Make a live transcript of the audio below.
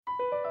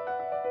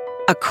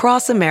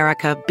Across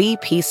America,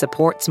 BP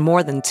supports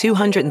more than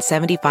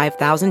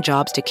 275,000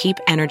 jobs to keep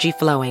energy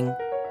flowing.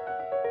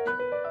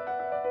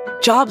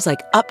 Jobs like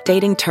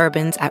updating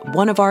turbines at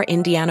one of our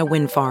Indiana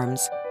wind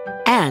farms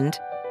and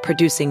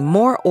producing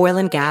more oil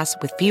and gas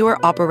with fewer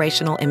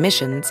operational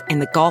emissions in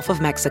the Gulf of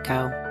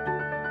Mexico.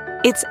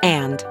 It's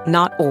and,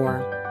 not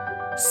or.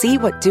 See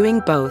what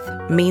doing both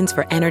means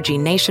for energy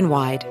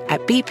nationwide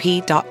at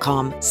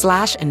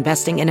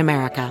bp.com/investing in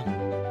America.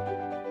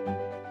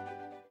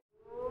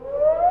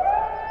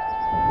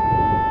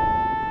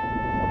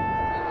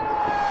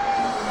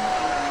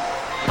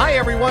 Hi,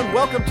 everyone.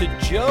 Welcome to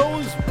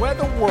Joe's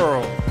Weather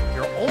World,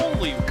 your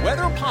only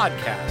weather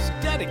podcast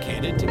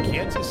dedicated to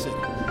Kansas City.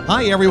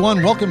 Hi,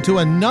 everyone. Welcome to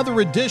another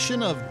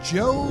edition of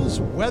Joe's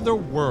Weather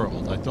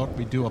World. I thought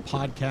we'd do a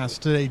podcast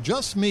today,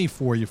 just me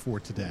for you for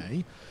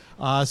today,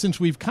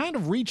 since we've kind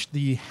of reached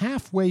the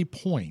halfway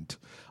point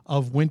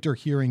of winter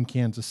here in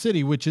Kansas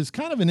City, which is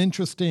kind of an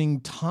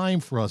interesting time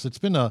for us. It's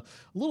been a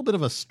little bit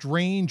of a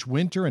strange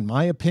winter, in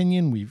my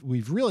opinion.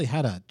 We've really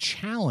had a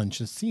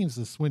challenge, it seems,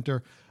 this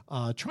winter,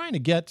 trying to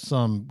get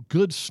some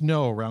good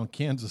snow around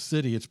Kansas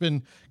City. It's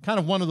been kind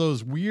of one of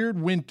those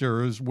weird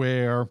winters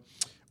where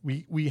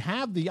we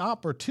have the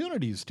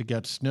opportunities to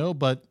get snow,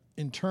 but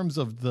in terms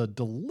of the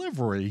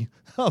delivery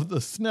of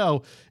the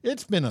snow,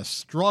 it's been a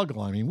struggle.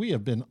 I mean, we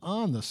have been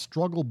on the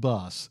struggle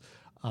bus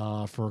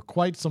for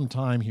quite some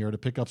time here to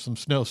pick up some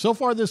snow. So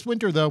far this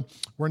winter, though,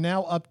 we're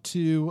now up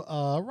to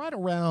right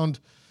around,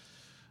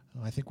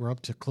 I think we're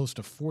up to close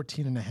to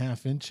 14 and a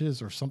half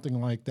inches or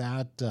something like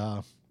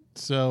that.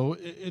 So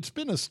it's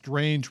been a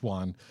strange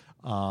one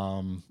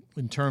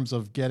in terms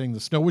of getting the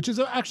snow, which is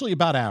actually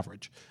about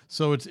average.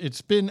 So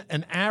it's been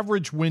an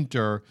average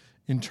winter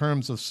in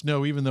terms of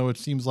snow, even though it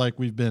seems like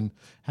we've been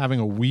having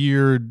a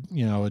weird,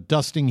 a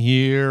dusting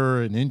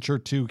here, an inch or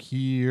two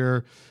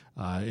here.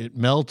 It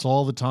melts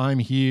all the time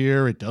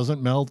here. It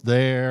doesn't melt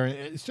there.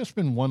 It's just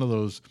been one of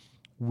those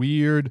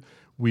weird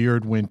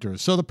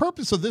winters. So the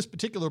purpose of this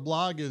particular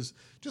blog is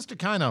just to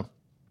kind of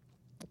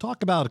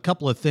talk about a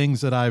couple of things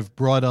that I've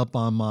brought up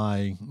on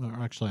my, or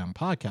actually on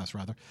podcast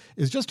rather,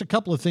 is just a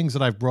couple of things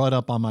that I've brought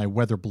up on my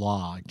weather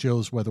blog,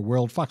 Joe's Weather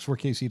World,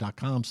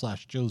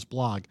 fox4kc.com/Joe's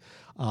blog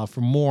for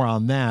more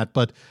on that.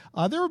 But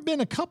there have been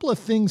a couple of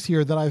things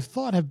here that I've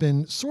thought have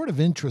been sort of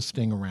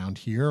interesting around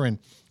here. And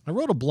I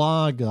wrote a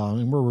blog,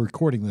 and we're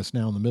recording this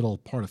now in the middle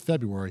part of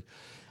February.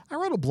 I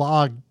wrote a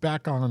blog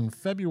back on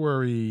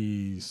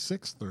February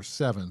 6th or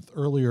 7th,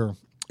 earlier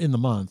in the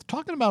month,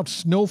 talking about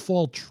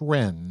snowfall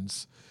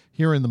trends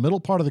here in the middle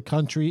part of the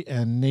country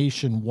and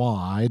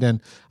nationwide.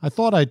 And I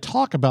thought I'd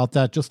talk about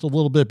that just a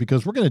little bit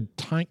because we're going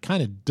to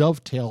kind of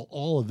dovetail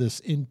all of this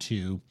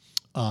into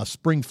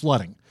spring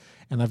flooding.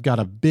 And I've got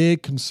a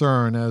big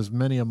concern, as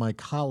many of my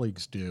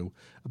colleagues do,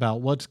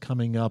 about what's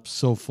coming up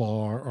so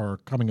far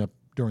or coming up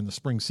during the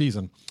spring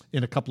season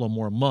in a couple of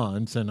more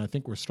months. And I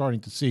think we're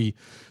starting to see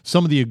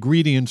some of the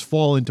ingredients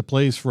fall into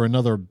place for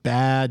another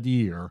bad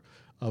year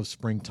of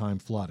springtime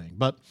flooding.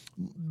 But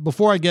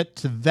before I get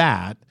to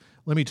that,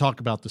 let me talk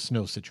about the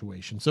snow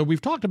situation. So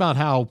we've talked about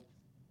how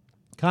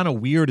kind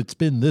of weird it's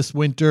been this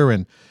winter,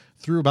 and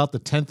through about the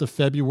 10th of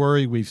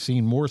February, we've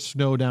seen more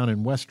snow down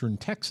in western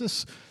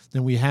Texas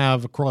than we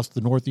have across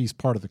the northeast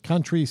part of the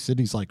country.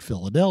 Cities like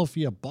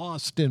Philadelphia,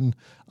 Boston,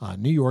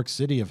 New York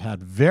City have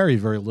had very,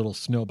 very little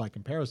snow by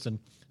comparison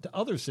to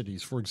other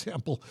cities. For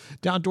example,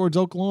 down towards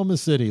Oklahoma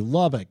City,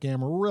 Lubbock,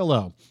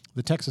 Amarillo,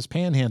 the Texas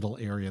Panhandle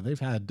area, they've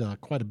had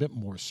quite a bit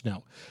more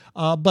snow.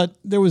 But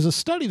there was a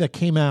study that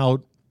came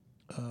out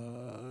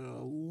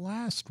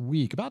last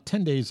week, about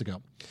 10 days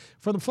ago,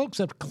 for the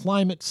folks at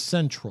Climate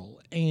Central.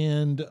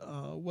 And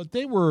what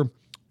they were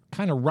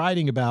kind of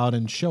writing about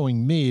and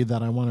showing me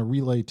that I want to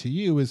relay to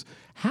you is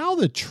how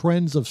the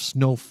trends of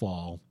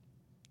snowfall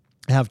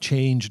have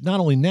changed, not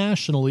only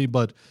nationally,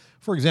 but,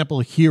 for example,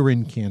 here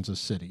in Kansas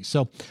City.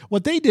 So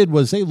what they did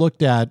was they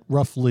looked at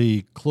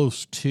roughly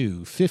close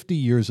to 50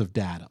 years of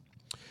data.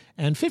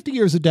 And 50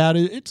 years of data,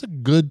 it's a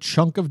good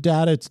chunk of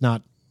data. It's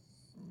not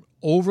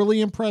overly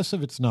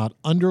impressive. It's not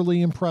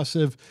underly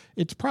impressive.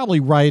 It's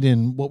probably right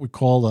in what we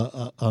call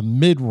a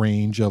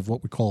mid-range of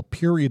what we call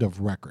period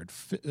of record,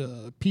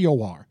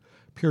 POR,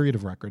 period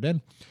of record. And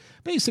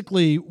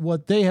basically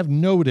what they have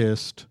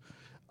noticed,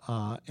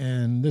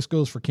 and this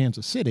goes for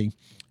Kansas City,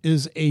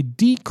 is a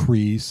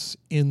decrease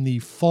in the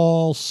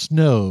fall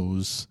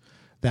snows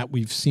that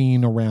we've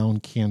seen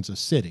around Kansas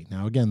City.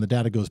 Now, again, the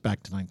data goes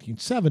back to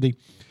 1970,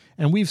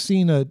 and we've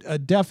seen a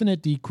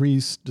definite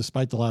decrease,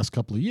 despite the last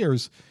couple of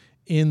years,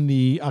 in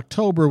the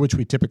October, which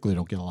we typically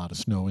don't get a lot of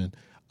snow in,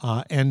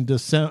 and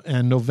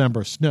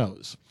November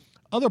snows.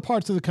 Other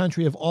parts of the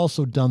country have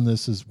also done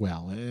this as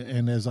well.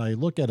 And as I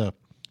look at a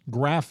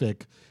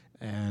graphic,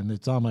 and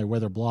it's on my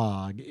weather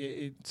blog,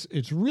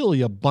 it's really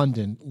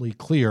abundantly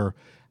clear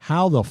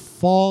how the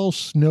fall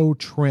snow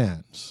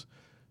trends,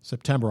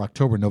 September,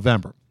 October,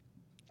 November,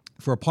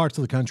 for parts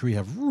of the country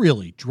have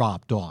really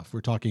dropped off.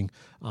 We're talking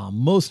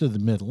most of the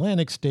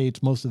Mid-Atlantic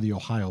states, most of the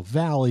Ohio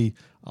Valley,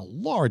 a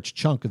large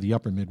chunk of the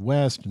upper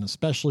Midwest, and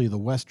especially the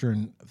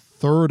western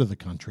third of the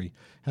country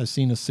has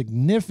seen a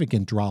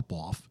significant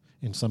drop-off,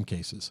 in some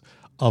cases,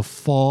 of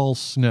fall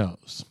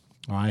snows.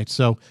 All right,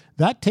 so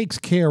that takes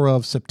care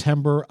of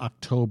September,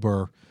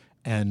 October,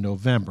 and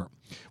November.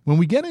 When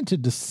we get into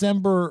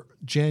December,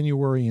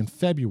 January, and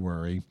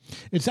February,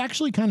 it's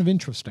actually kind of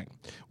interesting.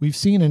 We've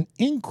seen an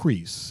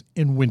increase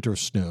in winter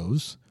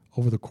snows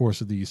over the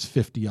course of these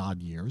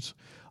 50-odd years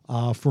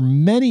for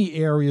many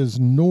areas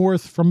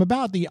north from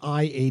about the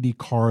I-80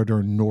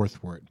 corridor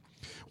northward.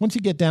 Once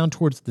you get down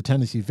towards the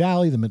Tennessee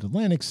Valley, the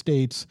Mid-Atlantic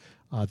states,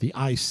 the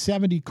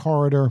I-70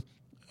 corridor,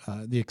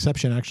 the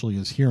exception actually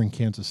is here in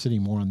Kansas City,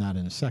 more on that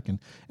in a second,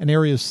 and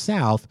areas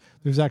south,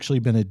 there's actually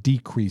been a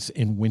decrease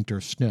in winter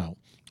snow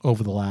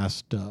over the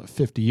last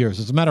 50 years.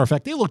 As a matter of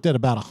fact, they looked at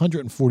about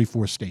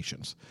 144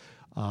 stations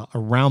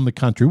around the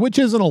country, which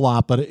isn't a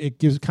lot, but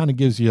it kind of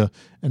gives you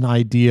an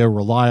idea,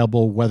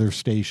 reliable weather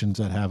stations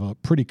that have a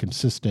pretty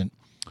consistent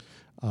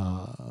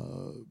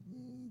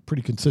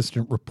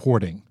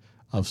reporting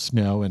of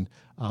snow. And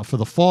for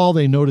the fall,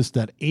 they noticed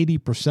that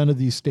 80% of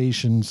these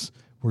stations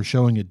were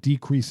showing a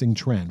decreasing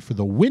trend. For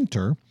the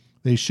winter,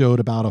 they showed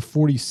about a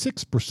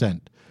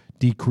 46%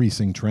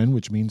 decreasing trend,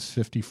 which means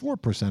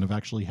 54% have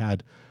actually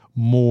had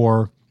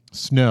more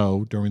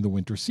snow during the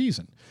winter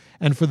season.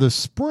 And for the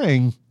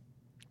spring,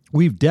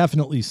 we've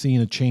definitely seen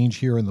a change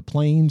here in the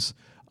plains.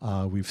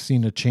 We've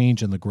seen a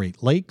change in the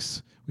Great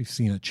Lakes. We've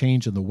seen a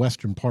change in the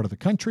western part of the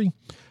country.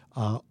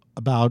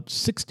 About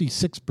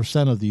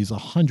 66% of these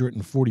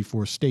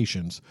 144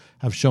 stations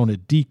have shown a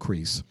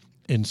decrease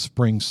in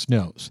spring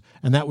snows.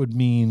 And that would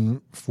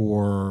mean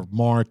for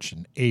March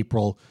and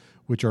April,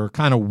 which are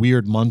kind of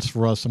weird months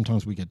for us.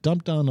 Sometimes we get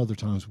dumped on, other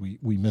times we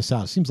miss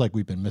out. It seems like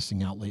we've been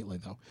missing out lately,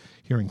 though,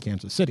 here in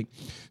Kansas City.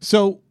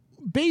 So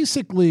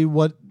basically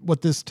what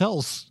this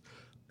tells,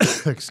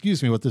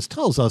 what this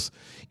tells us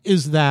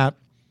is that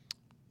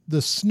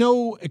the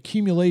snow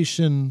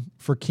accumulation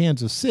for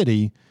Kansas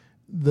City,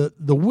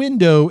 the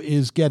window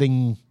is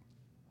getting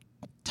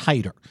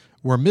tighter.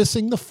 We're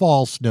missing the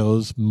fall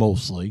snows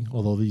mostly,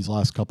 although these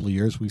last couple of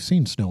years we've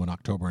seen snow in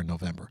October and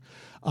November.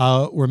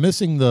 We're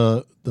missing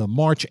the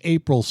March,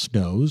 April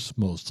snows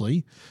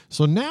mostly.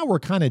 So now we're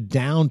kind of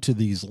down to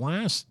these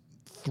last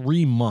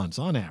 3 months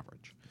on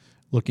average,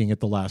 looking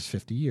at the last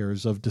 50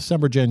 years of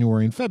December,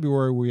 January, and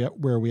February,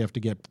 where we have to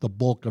get the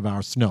bulk of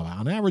our snow.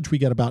 On average, we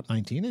get about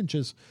 19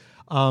 inches.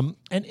 And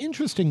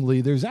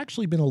interestingly, there's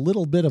actually been a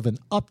little bit of an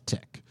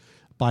uptick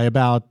by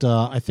about,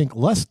 I think,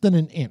 less than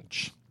an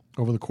inch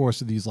over the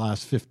course of these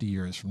last 50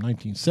 years, from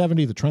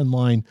 1970, the trend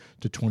line,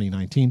 to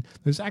 2019.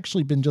 There's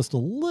actually been just a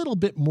little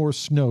bit more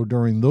snow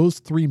during those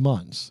 3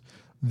 months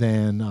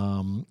than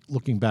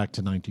looking back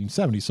to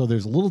 1970. So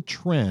there's a little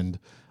trend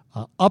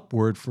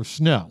upward for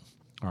snow,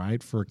 all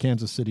right, for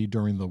Kansas City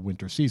during the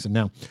winter season.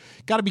 Now,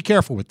 got to be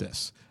careful with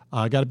this.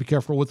 Got to be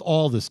careful with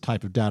all this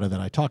type of data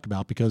that I talk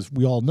about, because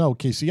we all know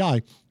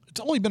KCI,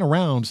 it's only been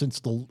around since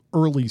the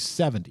early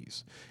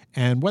 70s.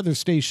 And weather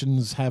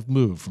stations have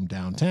moved from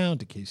downtown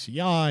to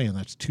KCI, and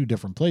that's two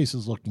different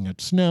places looking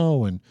at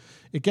snow, and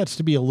it gets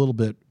to be a little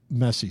bit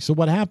messy. So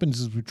what happens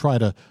is we try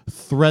to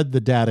thread the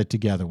data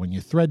together. When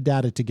you thread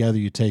data together,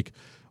 you take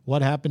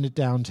what happened at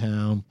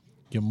downtown,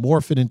 you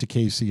morph it into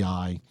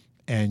KCI,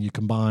 and you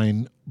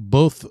combine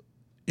both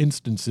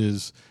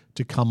instances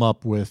to come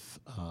up with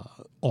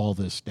all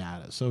this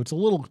data. So it's a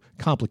little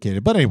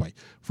complicated. But anyway,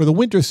 for the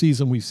winter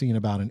season, we've seen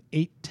about an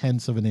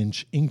 0.8 of an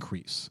inch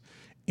increase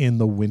in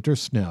the winter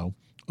snow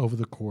over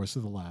the course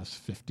of the last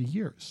 50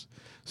 years.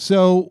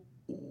 So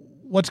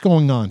what's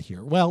going on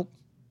here? Well,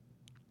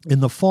 in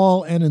the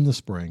fall and in the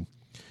spring,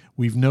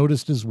 we've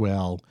noticed as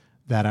well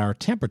that our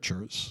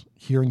temperatures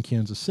here in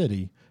Kansas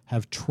City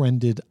have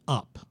trended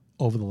up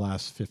over the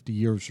last 50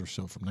 years or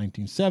so. From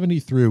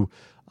 1970 through,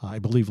 I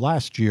believe,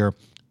 last year,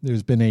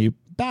 there's been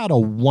about a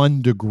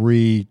 1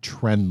 degree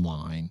trend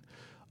line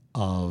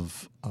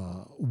of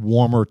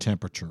warmer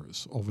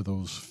temperatures over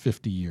those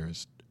 50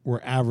 years.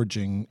 We're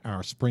averaging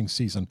our spring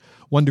season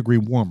 1 degree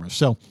warmer.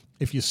 So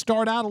if you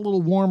start out a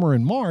little warmer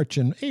in March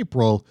and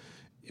April,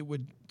 it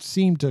would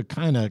seem to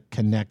kind of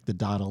connect the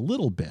dot a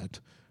little bit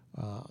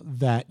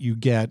that you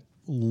get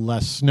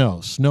less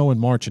snow. Snow in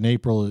March and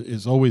April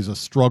is always a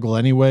struggle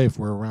anyway. If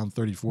we're around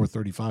 34,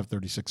 35,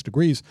 36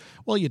 degrees,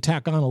 well, you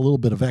tack on a little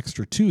bit of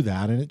extra to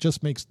that, and it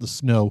just makes the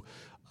snow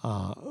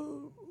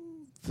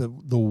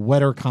the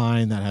wetter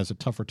kind that has a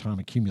tougher time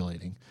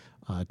accumulating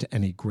to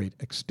any great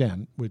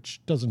extent,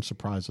 which doesn't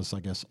surprise us, I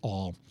guess,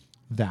 all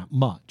that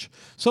much.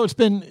 So it's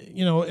been,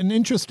 an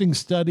interesting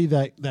study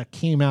that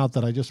came out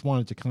that I just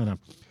wanted to kind of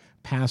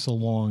pass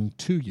along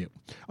to you.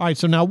 All right,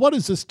 so now what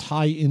does this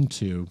tie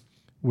into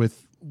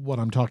with what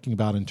I'm talking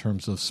about in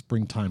terms of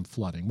springtime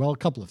flooding? Well, a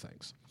couple of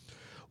things.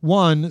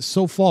 One,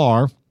 so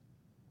far,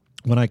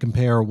 when I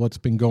compare what's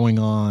been going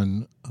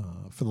on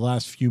for the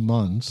last few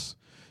months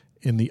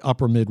in the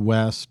upper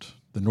Midwest,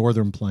 the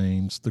northern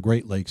plains, the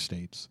Great Lakes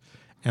states,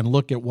 and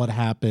look at what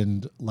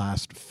happened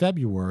last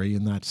February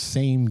in that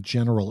same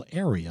general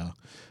area,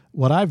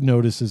 what I've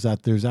noticed is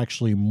that there's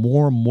actually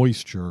more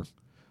moisture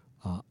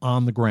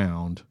on the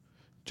ground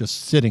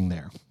just sitting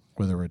there,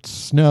 whether it's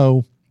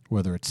snow,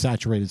 whether it's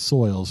saturated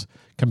soils,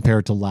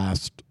 compared to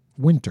last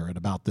winter at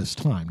about this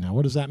time. Now,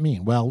 what does that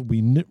mean? Well,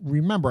 we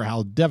remember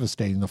how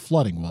devastating the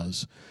flooding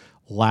was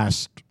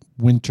last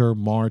winter,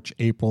 March,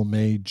 April,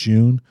 May,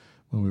 June,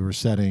 when we were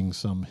setting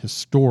some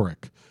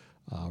historic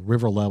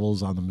river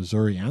levels on the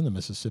Missouri and the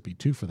Mississippi,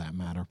 too, for that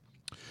matter.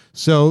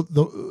 So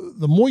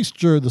the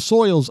moisture, the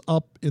soils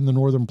up in the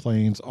northern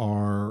plains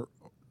are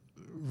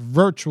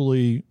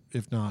virtually,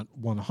 if not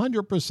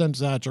 100%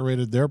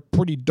 saturated, they're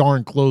pretty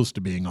darn close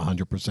to being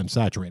 100%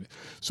 saturated.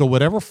 So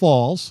whatever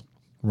falls,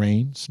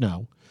 rain,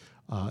 snow,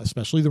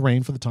 especially the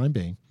rain for the time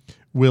being,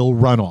 will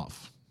run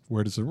off.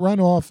 Where does it run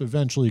off?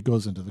 Eventually it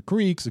goes into the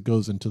creeks, it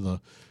goes into the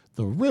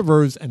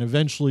rivers, and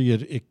eventually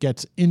it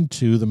gets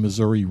into the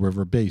Missouri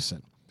River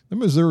Basin. The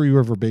Missouri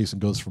River Basin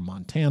goes from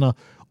Montana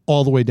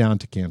all the way down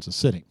to Kansas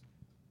City.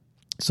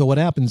 So what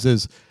happens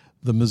is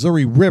the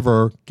Missouri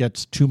River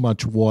gets too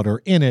much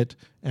water in it,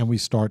 and we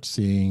start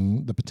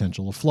seeing the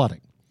potential of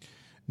flooding.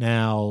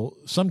 Now,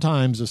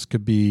 sometimes this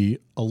could be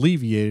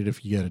alleviated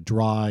if you get a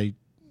dry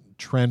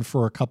trend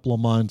for a couple of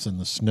months and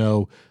the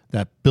snow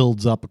that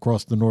builds up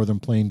across the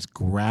northern plains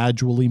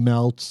gradually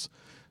melts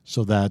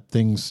so that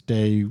things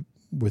stay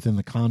within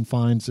the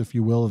confines, if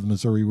you will, of the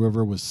Missouri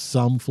River with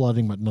some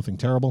flooding, but nothing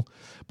terrible.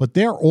 But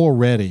they're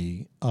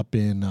already up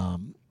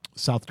in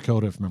South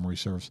Dakota, if memory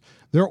serves.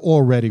 They're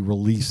already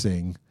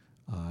releasing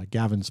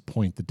Gavin's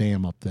Point, the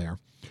dam up there,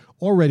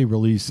 already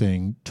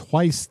releasing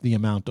twice the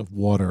amount of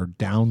water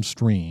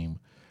downstream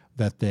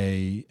that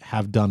they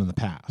have done in the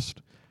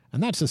past.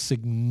 And that's a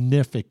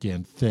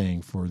significant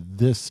thing for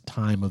this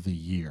time of the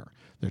year.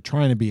 They're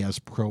trying to be as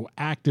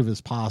proactive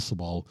as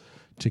possible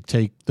to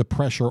take the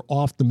pressure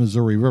off the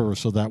Missouri River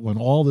so that when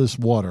all this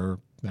water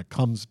that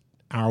comes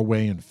our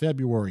way in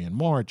February and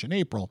March and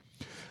April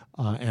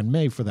and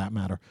May, for that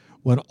matter,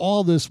 when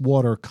all this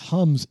water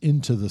comes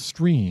into the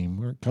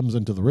stream, or comes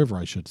into the river,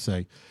 I should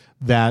say,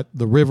 that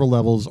the river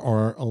levels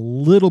are a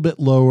little bit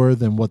lower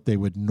than what they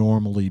would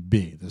normally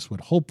be. This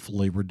would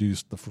hopefully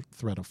reduce the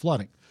threat of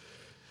flooding.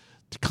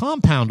 To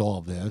compound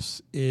all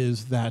this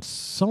is that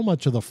so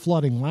much of the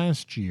flooding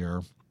last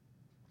year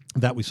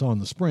that we saw in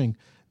the spring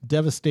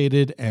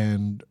devastated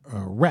and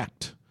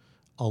wrecked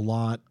a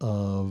lot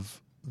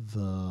of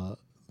the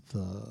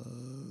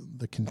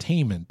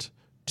containment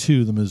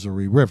to the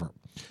Missouri River.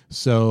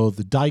 So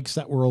the dikes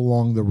that were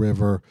along the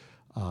river,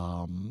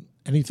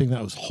 anything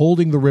that was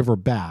holding the river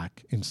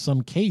back, in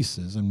some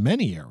cases, in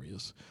many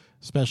areas,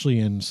 especially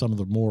in some of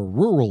the more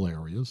rural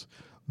areas,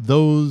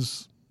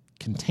 those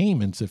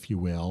containments, if you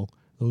will,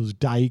 those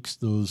dikes,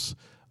 those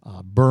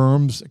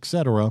berms,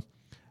 etc.,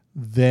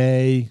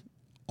 they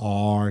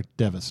are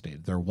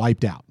devastated. They're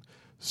wiped out.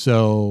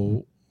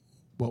 So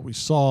what we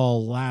saw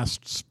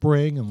last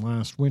spring and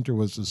last winter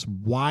was this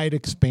wide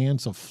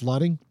expanse of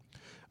flooding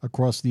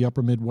across the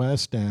upper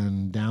Midwest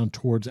and down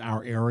towards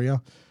our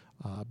area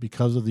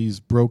because of these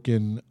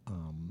broken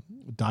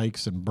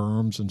dikes and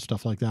berms and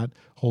stuff like that,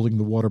 holding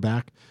the water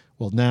back.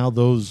 Well, now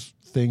those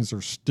things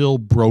are still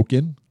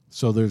broken,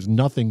 so there's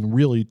nothing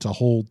really to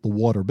hold the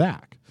water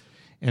back.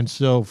 And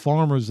so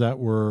farmers that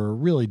were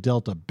really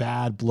dealt a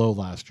bad blow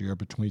last year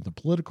between the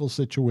political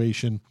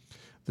situation,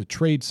 the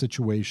trade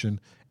situation,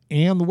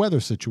 and the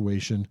weather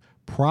situation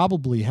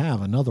probably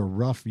have another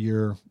rough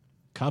year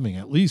coming,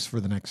 at least for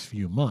the next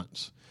few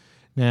months.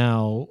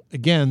 Now,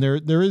 again,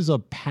 there is a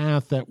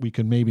path that we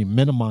can maybe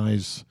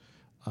minimize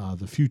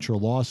the future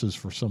losses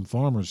for some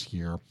farmers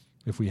here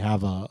if we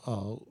have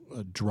a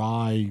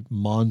dry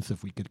month,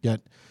 if we could get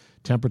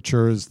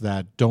temperatures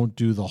that don't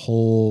do the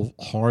whole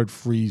hard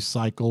freeze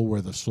cycle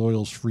where the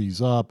soils freeze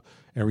up,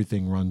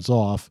 everything runs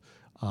off.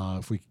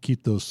 If we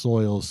keep those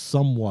soils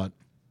somewhat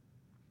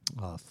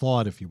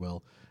thawed, if you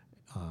will,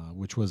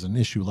 which was an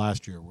issue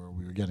last year where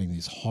we were getting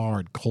these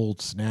hard,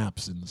 cold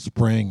snaps in the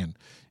spring, and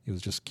it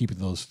was just keeping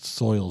those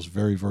soils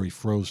very, very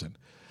frozen.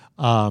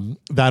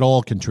 That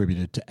all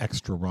contributed to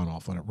extra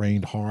runoff. When it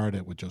rained hard,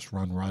 it would just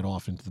run right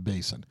off into the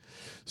basin.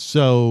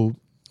 So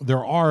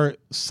there are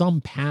some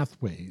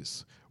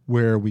pathways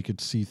where we could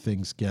see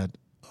things get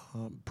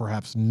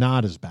perhaps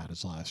not as bad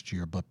as last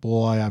year. But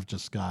boy, I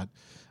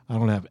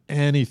don't have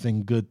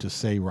anything good to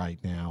say right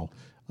now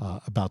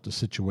about the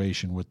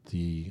situation with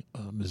the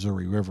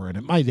Missouri River. And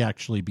it might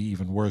actually be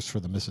even worse for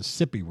the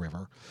Mississippi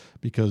River,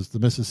 because the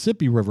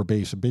Mississippi River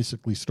Basin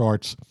basically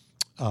starts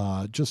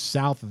just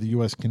south of the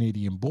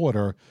U.S.-Canadian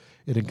border.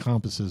 It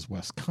encompasses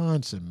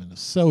Wisconsin,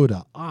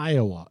 Minnesota,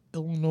 Iowa,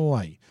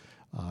 Illinois,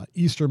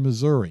 eastern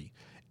Missouri.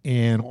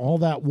 And all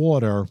that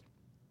water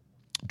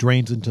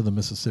drains into the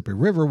Mississippi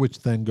River, which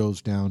then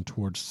goes down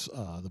towards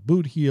the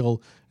Boot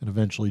Heel and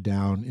eventually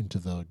down into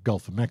the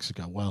Gulf of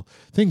Mexico. Well,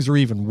 things are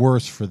even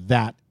worse for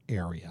that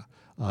area.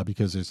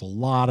 because there's a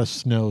lot of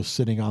snow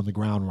sitting on the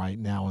ground right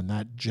now in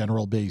that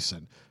general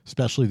basin,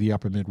 especially the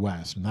upper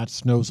Midwest. And that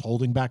snow's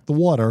holding back the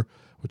water,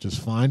 which is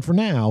fine for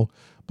now.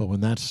 But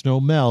when that snow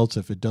melts,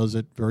 if it does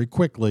it very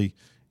quickly,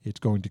 it's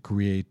going to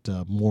create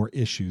more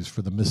issues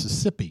for the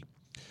Mississippi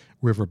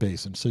River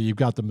Basin. So you've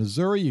got the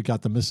Missouri, you've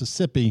got the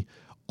Mississippi,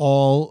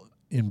 all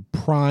in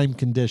prime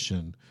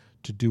condition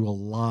to do a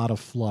lot of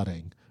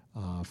flooding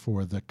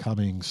for the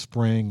coming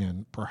spring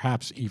and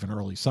perhaps even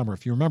early summer.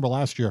 If you remember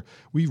last year,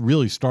 we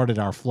really started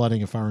our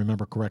flooding, if I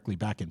remember correctly,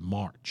 back in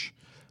March.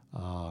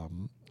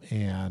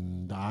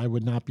 And I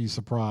would not be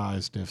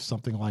surprised if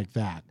something like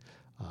that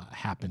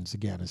happens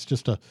again.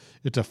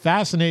 It's a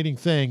fascinating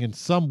thing in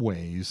some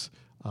ways,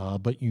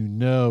 but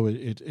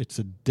it's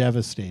a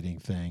devastating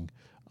thing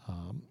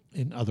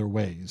in other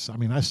ways. I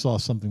mean, I saw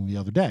something the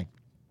other day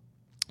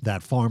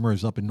that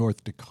farmers up in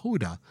North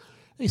Dakota,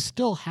 they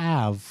still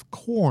have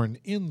corn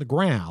in the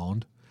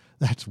ground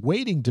that's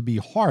waiting to be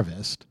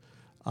harvested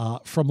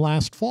from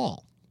last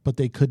fall, but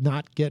they could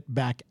not get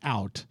back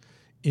out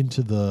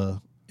into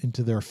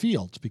their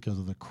fields because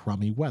of the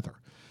crummy weather.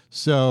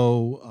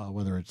 So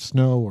whether it's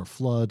snow or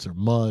floods or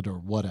mud or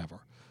whatever.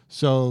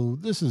 So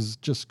this is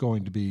just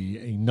going to be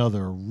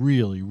another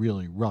really,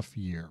 really rough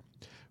year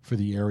for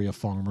the area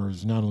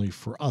farmers, not only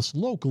for us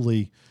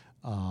locally,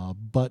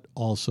 but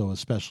also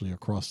especially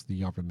across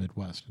the upper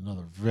Midwest.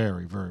 Another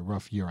very, very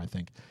rough year, I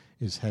think,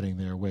 is heading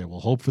their way. We'll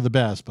hope for the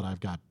best, but I've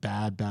got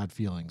bad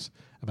feelings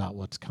about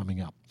what's coming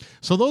up.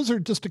 So those are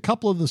just a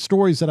couple of the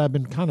stories that I've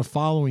been kind of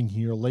following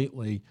here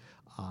lately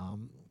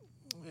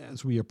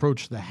as we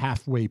approach the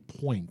halfway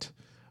point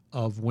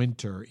of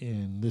winter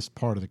in this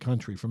part of the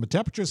country. From a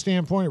temperature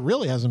standpoint, it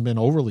really hasn't been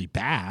overly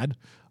bad,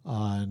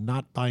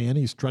 not by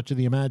any stretch of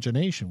the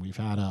imagination. We've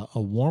had a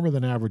warmer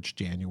than average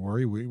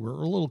January. We were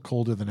a little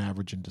colder than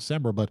average in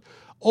December, but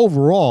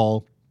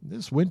overall,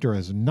 this winter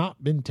has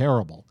not been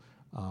terrible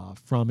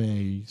from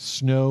a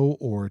snow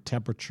or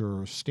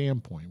temperature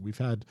standpoint. We've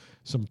had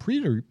some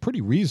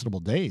pretty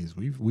reasonable days.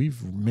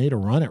 We've made a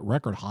run at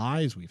record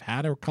highs. We've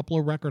had a couple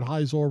of record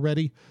highs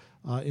already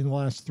in the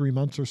last 3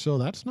 months or so.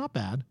 That's not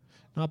bad.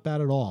 Not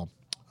bad at all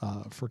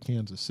for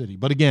Kansas City.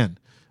 But again,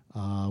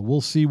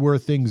 we'll see where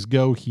things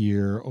go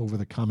here over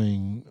the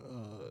coming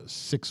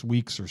 6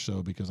 weeks or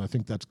so, because I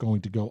think that's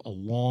going to go a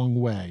long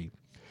way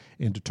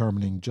in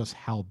determining just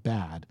how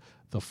bad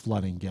the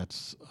flooding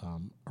gets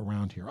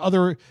around here.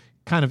 Other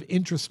kind of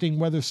interesting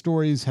weather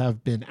stories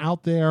have been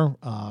out there.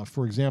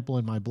 For example,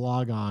 in my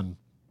blog on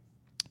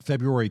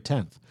February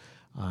 10th,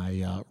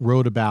 I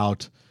wrote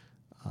about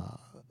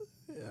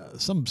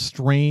some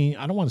strange,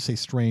 I don't want to say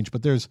strange,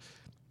 but there's,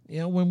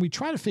 when we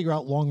try to figure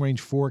out long-range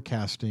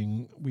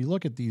forecasting, we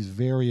look at these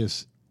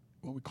various,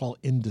 what we call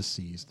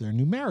indices. They're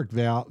numeric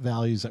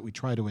values that we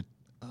try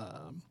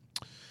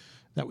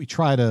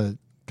to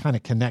kind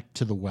of connect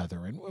to the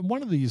weather. And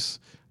one of these,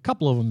 a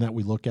couple of them that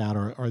we look at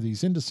are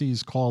these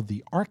indices called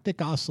the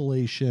Arctic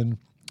Oscillation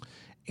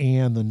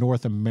and the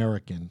North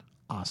American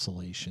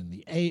Oscillation,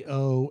 the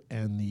AO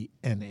and the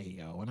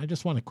NAO. And I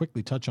just want to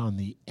quickly touch on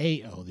the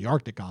AO, the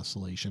Arctic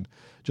Oscillation,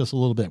 just a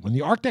little bit. When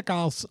the Arctic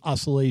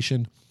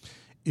Oscillation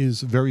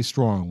is very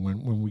strong,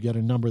 when we get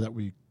a number that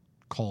we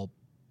call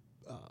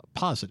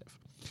positive,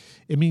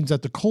 it means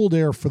that the cold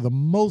air, for the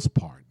most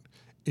part,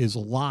 is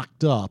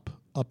locked up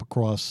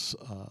across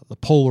the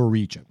polar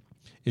region.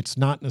 It's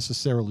not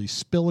necessarily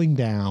spilling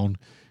down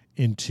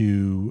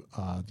into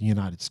the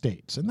United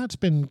States. And that's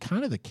been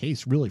kind of the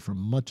case really for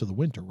much of the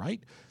winter,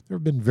 right? There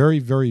have been very,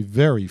 very,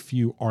 very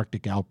few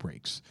Arctic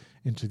outbreaks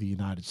into the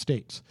United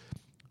States.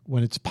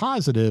 When it's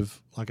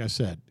positive, like I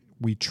said,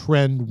 we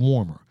trend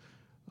warmer.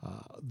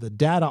 The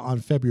data on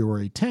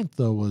February 10th,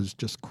 though, was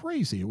just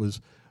crazy. It was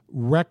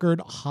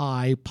record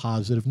high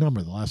positive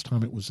number. The last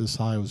time it was this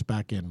high was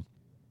back in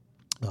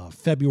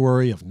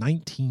February of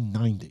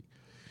 1990.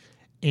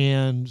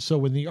 And so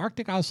when the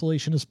Arctic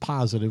Oscillation is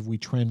positive, we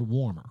trend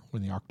warmer.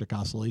 When the Arctic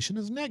Oscillation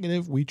is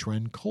negative, we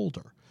trend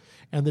colder.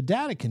 And the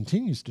data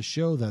continues to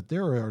show that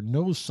there are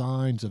no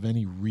signs of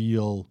any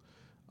real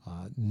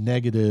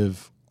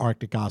negative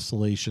Arctic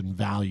Oscillation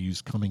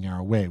values coming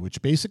our way,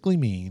 which basically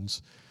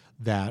means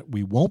that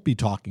we won't be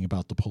talking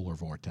about the polar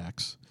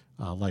vortex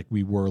like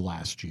we were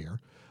last year.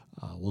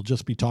 We'll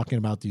just be talking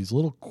about these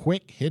little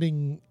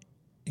quick-hitting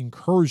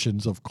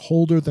incursions of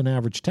colder than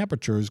average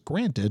temperatures,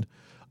 granted,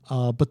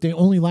 but they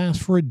only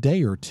last for a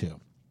day or two,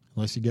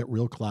 unless you get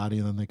real cloudy,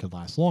 and then they could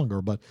last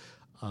longer. But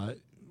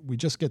we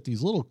just get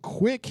these little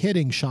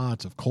quick-hitting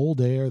shots of cold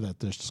air that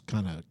just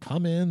kind of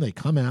come in, they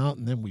come out,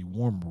 and then we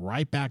warm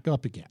right back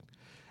up again.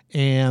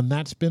 And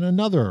that's been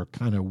another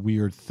kind of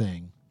weird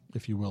thing,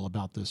 if you will,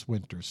 about this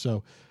winter.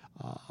 So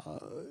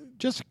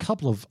just a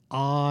couple of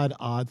odd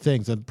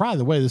things. And by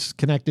the way, this is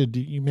connected,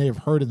 you may have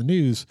heard in the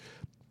news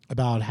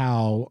about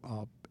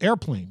how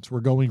airplanes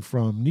were going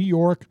from New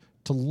York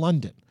to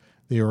London.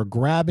 They were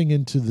grabbing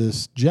into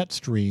this jet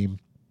stream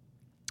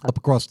up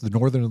across the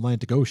northern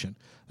Atlantic Ocean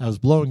that was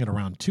blowing at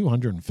around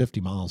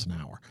 250 miles an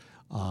hour.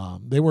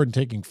 They weren't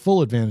taking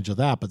full advantage of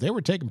that, but they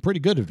were taking pretty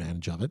good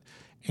advantage of it.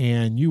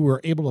 And you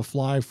were able to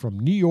fly from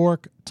New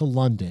York to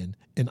London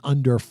in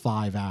under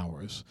 5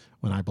 hours,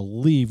 when I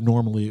believe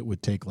normally it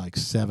would take like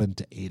 7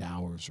 to 8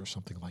 hours or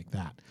something like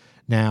that.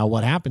 Now,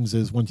 what happens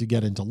is once you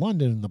get into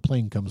London and the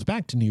plane comes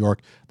back to New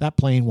York, that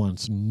plane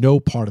wants no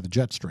part of the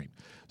jet stream,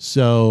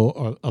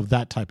 so of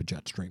that type of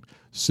jet stream.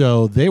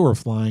 So they were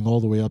flying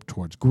all the way up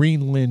towards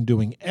Greenland,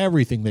 doing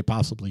everything they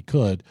possibly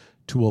could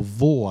to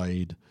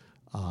avoid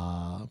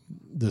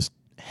this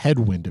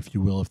headwind, if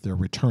you will, if they're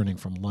returning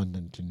from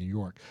London to New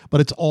York.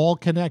 But it's all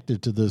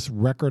connected to this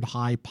record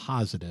high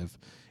positive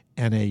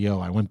NAO.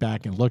 I went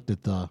back and looked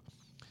at the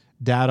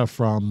data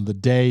from the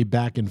day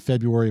back in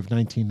February of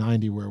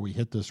 1990 where we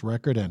hit this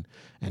record,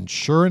 and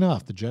sure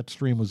enough, the jet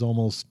stream was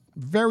almost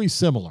very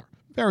similar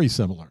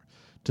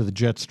to the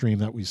jet stream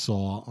that we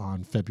saw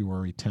on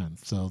February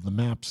 10th. So the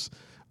maps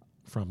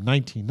from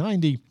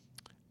 1990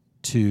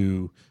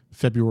 to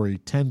February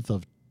 10th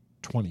of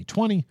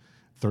 2020,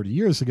 30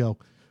 years ago,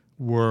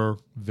 were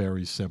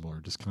very similar.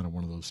 Just kind of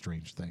one of those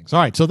strange things.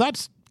 All right, so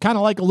that's kind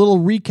of like a little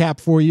recap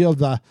for you of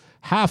the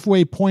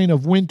halfway point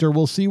of winter.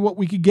 We'll see what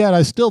we could get.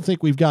 I still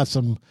think we've got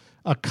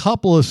a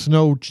couple of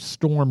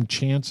snowstorm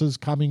chances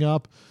coming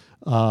up.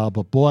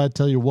 But boy, I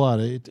tell you what,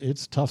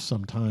 it's tough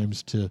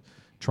sometimes to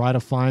try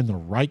to find the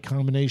right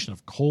combination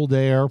of cold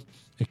air,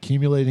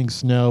 accumulating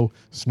snow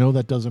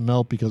that doesn't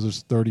melt because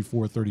it's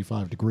 34,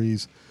 35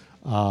 degrees.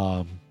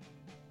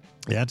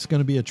 It's going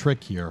to be a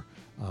trick here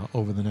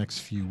over the next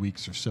few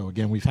weeks or so.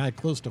 Again, we've had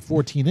close to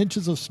 14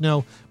 inches of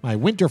snow. My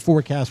winter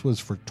forecast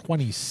was for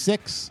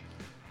 26.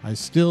 I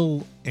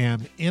still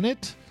am in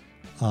it.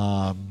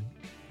 I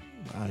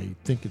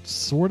think it's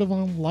sort of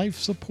on life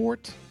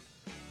support,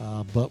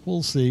 but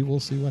we'll see. We'll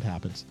see what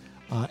happens.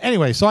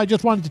 Anyway, so I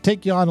just wanted to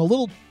take you on a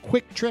little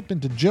quick trip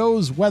into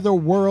Joe's Weather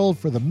World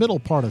for the middle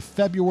part of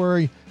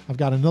February. I've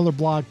got another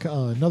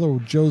another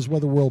Joe's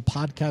Weather World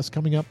podcast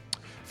coming up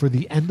for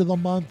the end of the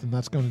month, and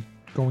that's going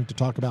to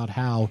talk about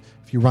how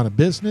if you run a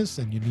business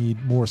and you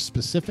need more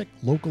specific,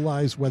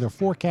 localized weather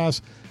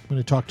forecasts, I'm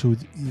going to talk to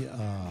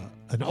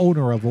an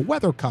owner of a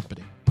weather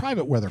company,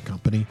 private weather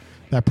company,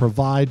 that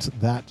provides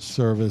that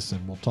service,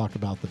 and we'll talk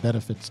about the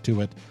benefits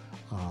to it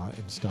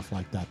and stuff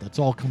like that. That's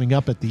all coming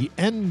up at the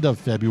end of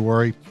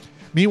February.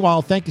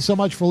 Meanwhile, thank you so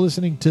much for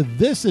listening to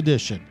this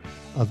edition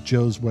of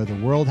Joe's Weather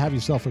World. Have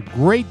yourself a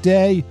great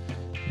day,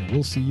 and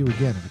we'll see you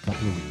again in a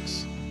couple of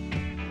weeks.